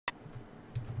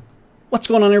What's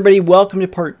going on, everybody? Welcome to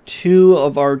part 2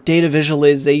 of our data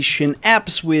visualization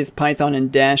apps with Python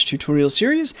and Dash tutorial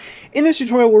series. In this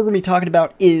tutorial, what we're going to be talking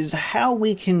about is how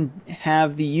we can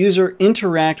have the user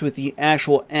interact with the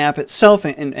actual app itself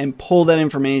and pull that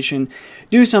information,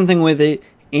 do something with it,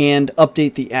 and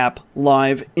update the app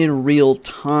live in real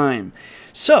time.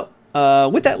 So,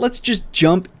 with that, let's just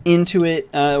jump into it.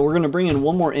 We're going to bring in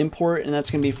one more import, and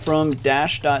that's going to be from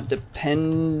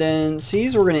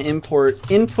dash.dependencies. We're going to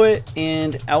import input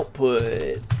and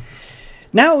output.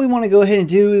 Now what we want to go ahead and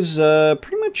do is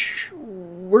pretty much,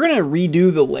 we're going to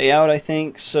redo the layout, I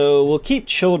think. So we'll keep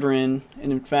children,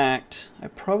 and in fact,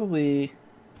 we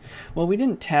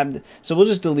didn't tab, so we'll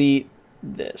just delete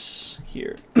this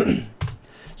here.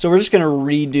 So we're just going to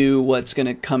redo what's going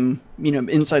to come,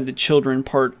 inside the children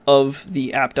part of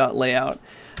the app.layout.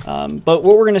 But what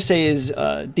we're going to say is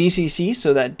DCC,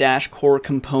 so that dash core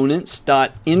components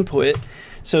dot input.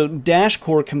 So dash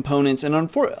core components, and I'm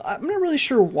not really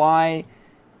sure why.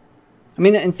 I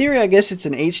mean, in theory, I guess it's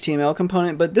an HTML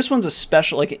component, but this one's a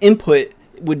special, like input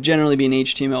would generally be an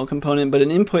HTML component, but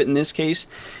an input in this case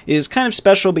is kind of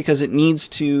special because it needs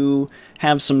to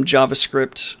have some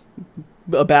JavaScript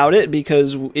about it,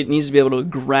 because it needs to be able to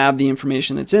grab the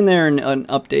information that's in there and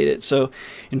update it. So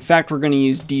in fact, we're going to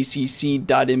use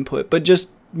dcc.input, but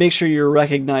just make sure you're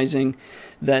recognizing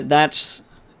that that's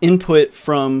input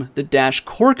from the dash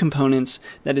core components.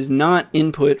 That is not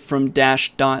input from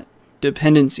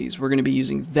dash.dependencies. We're going to be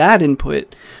using that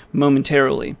input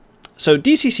momentarily. So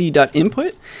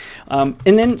dcc.input, and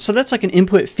then, so that's like an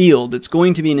input field. It's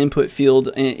going to be an input field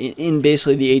in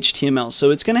basically the HTML. So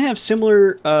it's going to have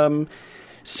similar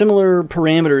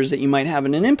parameters that you might have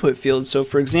in an input field. So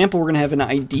for example, we're going to have an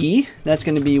ID. That's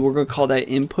going to be, we're going to call that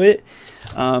input.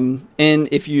 And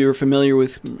if you're familiar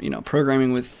with,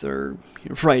 programming with, or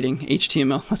writing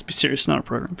HTML, let's be serious, not a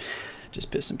program,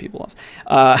 just pissing people off.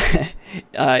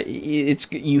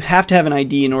 You have to have an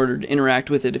ID in order to interact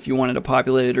with it. If you wanted to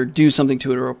populate it or do something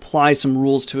to it or apply some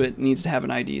rules to it, it needs to have an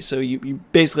ID. So you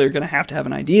basically are going to have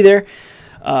an ID there.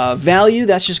 Value,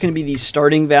 that's just going to be the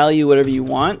starting value, whatever you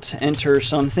want. Enter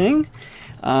something.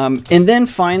 And then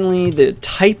finally, the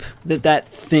type that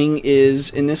thing is.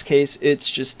 In this case, it's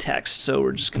just text. So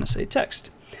we're just going to say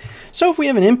text. So if we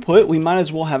have an input, we might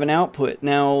as well have an output.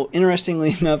 Now,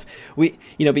 interestingly enough,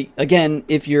 again,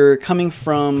 if you're coming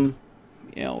from,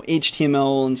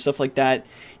 HTML and stuff like that,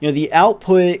 the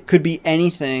output could be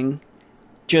anything.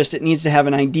 Just it needs to have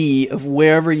an ID of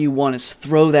wherever you want to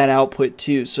throw that output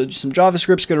to. So just some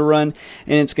JavaScript's going to run,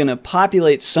 and it's going to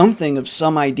populate something of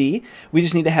some ID. We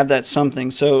just need to have that something.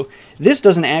 So this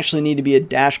doesn't actually need to be a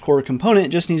dash core component. It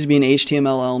just needs to be an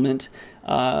HTML element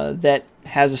that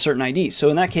has a certain ID. So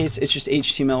in that case, it's just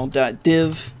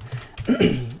html.div,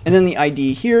 and then the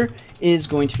ID here is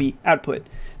going to be output.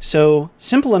 So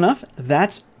simple enough.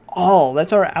 That's all.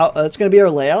 That's going to be our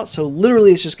layout. So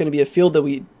literally, it's just going to be a field that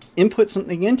we input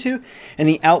something into, and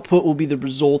the output will be the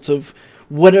result of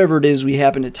whatever it is we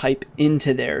happen to type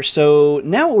into there. So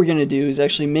now what we're going to do is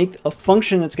actually make a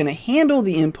function that's going to handle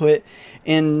the input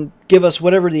and give us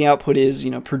whatever the output is,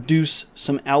 produce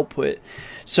some output.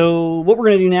 So what we're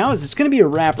going to do now is it's going to be a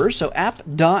wrapper. So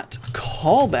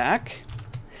app.callback.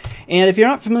 And if you're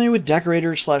not familiar with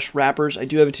decorators / wrappers, I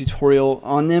do have a tutorial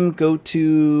on them. Go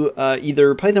to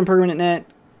either pythonprogramming.net,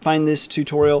 find this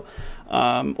tutorial,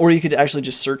 or you could actually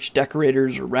just search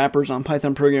decorators or wrappers on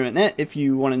pythonprogramming.net if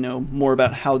you want to know more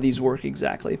about how these work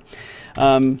exactly.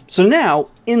 So now,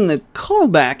 in the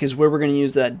callback is where we're going to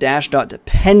use that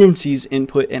dash.dependencies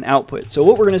input and output. So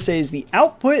what we're going to say is the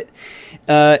output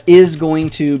is going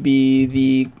to be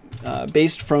the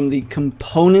based from the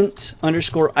component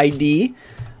 _ ID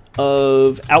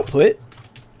of output,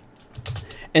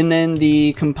 and then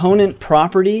the component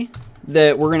property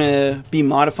that we're going to be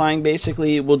modifying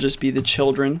basically will just be the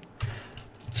children.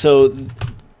 So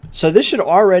this should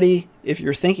already, if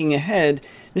you're thinking ahead,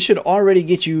 this should already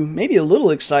get you maybe a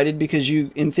little excited, because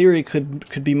you, in theory,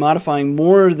 could be modifying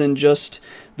more than just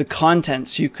the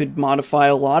contents. You could modify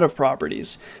a lot of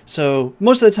properties. So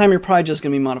most of the time, you're probably just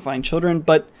going to be modifying children,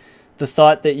 but the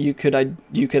thought that you could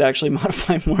actually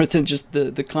modify more than just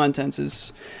the contents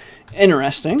is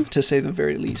interesting, to say the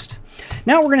very least.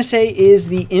 Now what we're going to say is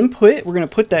the input, we're going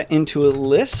to put that into a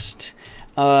list,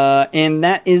 and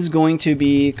that is going to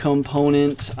be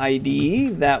component ID.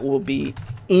 That will be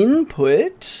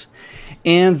input,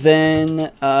 and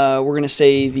then we're going to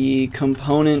say the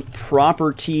component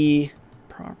property,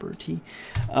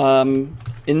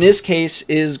 in this case,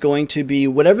 is going to be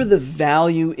whatever the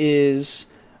value is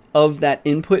of that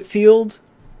input field.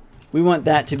 We want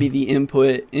that to be the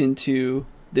input into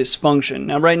this function.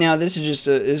 Now right now this is just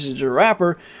a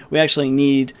wrapper. We actually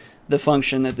need the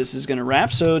function that this is going to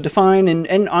wrap. So define,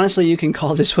 and honestly you can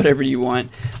call this whatever you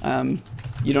want.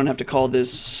 You don't have to call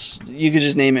this, you could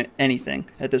just name it anything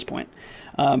at this point.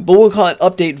 But we'll call it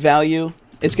update value.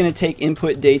 It's going to take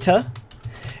input data.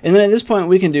 And then at this point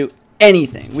we can do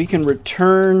anything. We can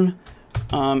return,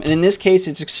 and in this case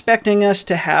it's expecting us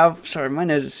to have, sorry my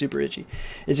nose is super itchy.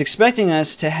 It's expecting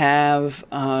us to have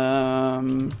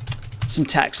some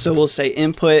text. So we'll say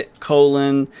input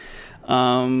colon,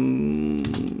 and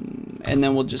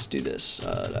then we'll just do this,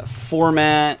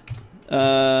 format,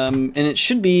 and it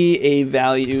should be a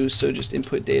value, so just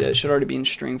input data. It should already be in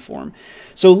string form.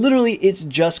 So literally it's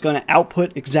just going to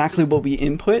output exactly what we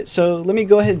input. So let me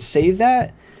go ahead and save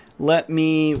that. Let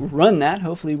me run that.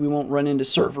 Hopefully we won't run into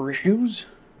server issues.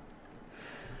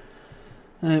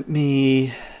 Let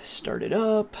me start it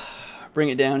up, bring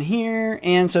it down here,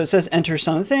 and so it says enter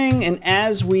something, and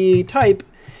as we type,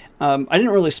 I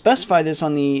didn't really specify this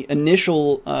on the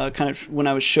initial kind of when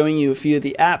I was showing you a few of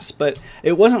the apps, but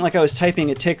it wasn't like I was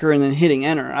typing a ticker and then hitting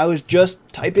enter. I was just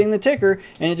typing the ticker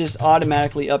and it just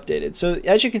automatically updated. So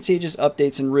as you can see, it just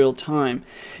updates in real time.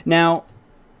 Now,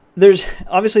 there's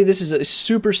obviously this is a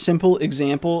super simple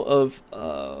example of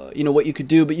you know what you could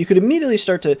do, but you could immediately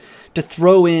start to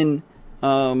throw in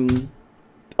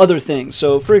other things.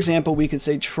 So for example, we could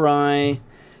say try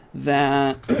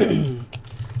that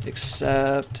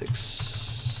except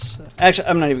actually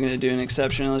I'm not even going to do an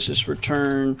exception. Let's just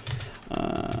return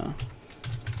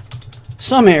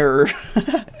some error.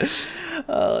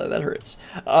 That hurts.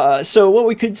 So what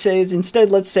we could say is instead,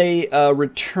 let's say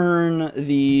return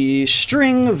the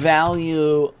string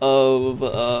value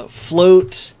of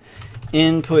float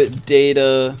input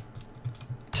data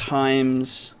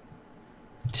times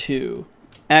 2.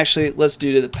 Actually, let's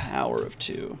do to the power of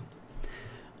 2.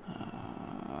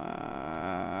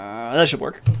 That should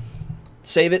work.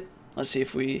 Save it. Let's see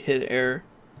if we hit error.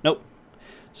 Nope.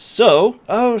 So,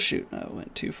 oh shoot, I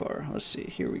went too far. Let's see.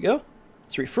 Here we go.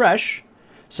 Let's refresh.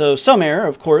 So some error,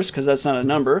 of course, because that's not a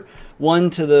number. 1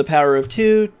 to the power of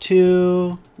 2,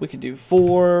 2. We could do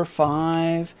 4,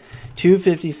 5,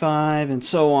 255, and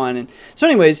so on. And so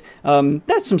anyways,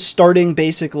 that's some starting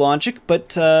basic logic,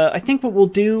 but I think what we'll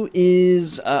do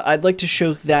is I'd like to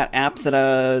show that app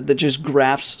that just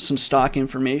graphs some stock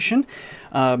information.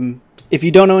 If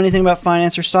you don't know anything about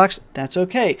finance or stocks, that's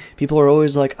okay. People are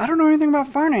always like, I don't know anything about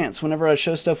finance. Whenever I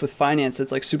show stuff with finance,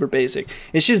 it's like super basic.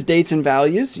 It's just dates and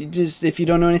values. If you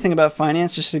don't know anything about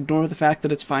finance, just ignore the fact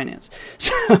that it's finance.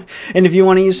 So, and if you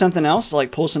want to use something else,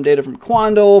 like pull some data from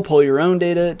Quandl, pull your own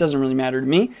data, it doesn't really matter to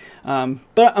me.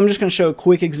 But I'm just going to show a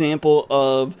quick example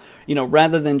of, you know,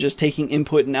 rather than just taking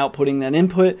input and outputting that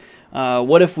input,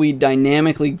 what if we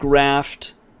dynamically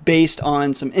graphed based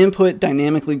on some input,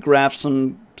 dynamically graph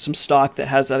some stock that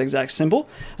has that exact symbol.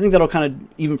 I think that'll kind of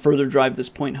even further drive this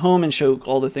point home and show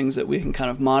all the things that we can kind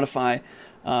of modify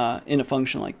in a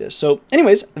function like this. So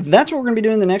anyways, that's what we're going to be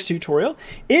doing in the next tutorial.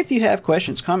 If you have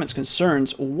questions, comments,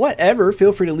 concerns, whatever,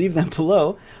 feel free to leave them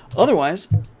below. Otherwise,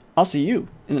 I'll see you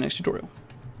in the next tutorial.